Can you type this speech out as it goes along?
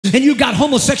and you got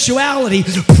homosexuality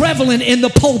prevalent in the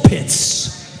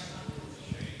pulpits.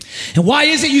 And why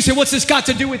is it? You say, what's this got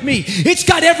to do with me? It's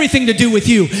got everything to do with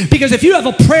you. Because if you have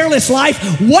a prayerless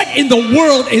life, what in the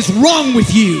world is wrong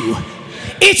with you?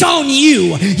 It's on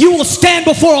you. You will stand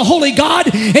before a holy God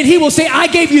and he will say, I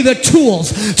gave you the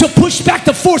tools to push back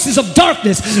the forces of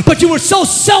darkness, but you were so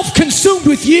self-consumed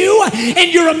with you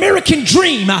and your American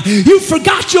dream. You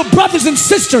forgot your brothers and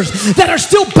sisters that are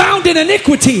still bound in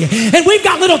iniquity. And we've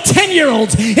got little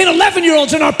 10-year-olds and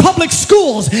 11-year-olds in our public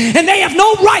schools, and they have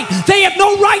no right. They have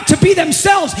no right to be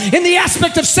themselves in the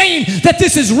aspect of saying that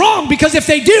this is wrong, because if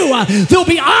they do, they'll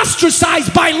be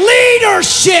ostracized by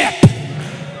leadership.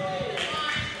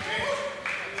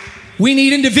 We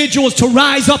need individuals to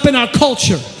rise up in our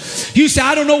culture. You say,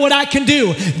 I don't know what I can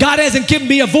do. God hasn't given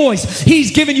me a voice.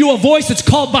 He's given you a voice. It's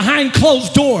called behind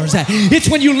closed doors. It's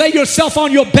when you lay yourself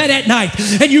on your bed at night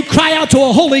and you cry out to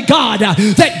a holy God,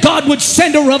 that God would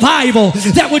send a revival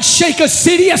that would shake a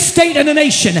city, a state, and a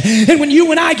nation. And when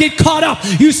you and I get caught up,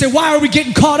 you say, why are we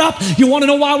getting caught up? You want to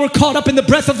know why we're caught up in the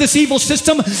breath of this evil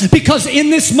system? Because in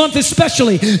this month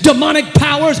especially, demonic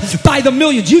powers by the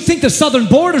millions. You think the southern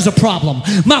border's a problem.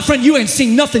 My friend, you ain't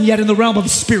seen nothing yet in the realm of the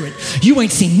spirit. You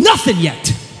ain't seen nothing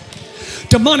yet.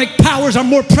 Demonic powers are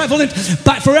more prevalent,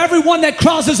 but for everyone that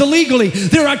crosses illegally,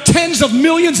 there are tens of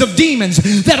millions of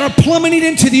demons that are plummeting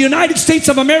into the United States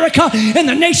of America and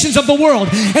the nations of the world.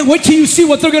 And wait till you see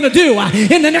what they're going to do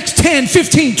in the next 10,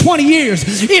 15, 20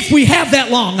 years, if we have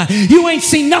that long. You ain't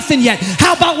seen nothing yet.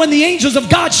 How about when the angels of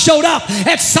God showed up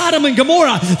at Sodom and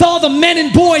Gomorrah? All the men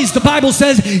and boys, the Bible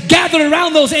says, gathered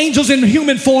around those angels in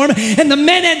human form, and the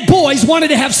men and boys wanted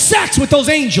to have sex with those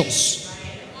angels.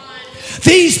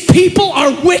 These people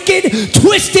are wicked,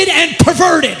 twisted, and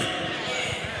perverted.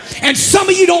 And some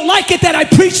of you don't like it that I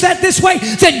preach that this way,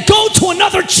 then go to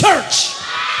another church.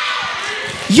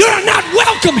 You're not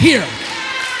welcome here.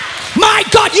 My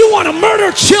God, you want to murder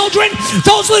children?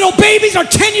 Those little babies are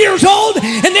 10 years old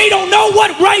and they don't know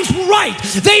what right's right.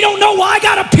 They don't know, well, I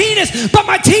got a penis, but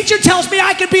my teacher tells me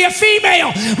I can be a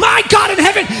female. My God in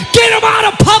heaven, get them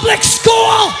out of public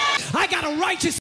school. I got a righteous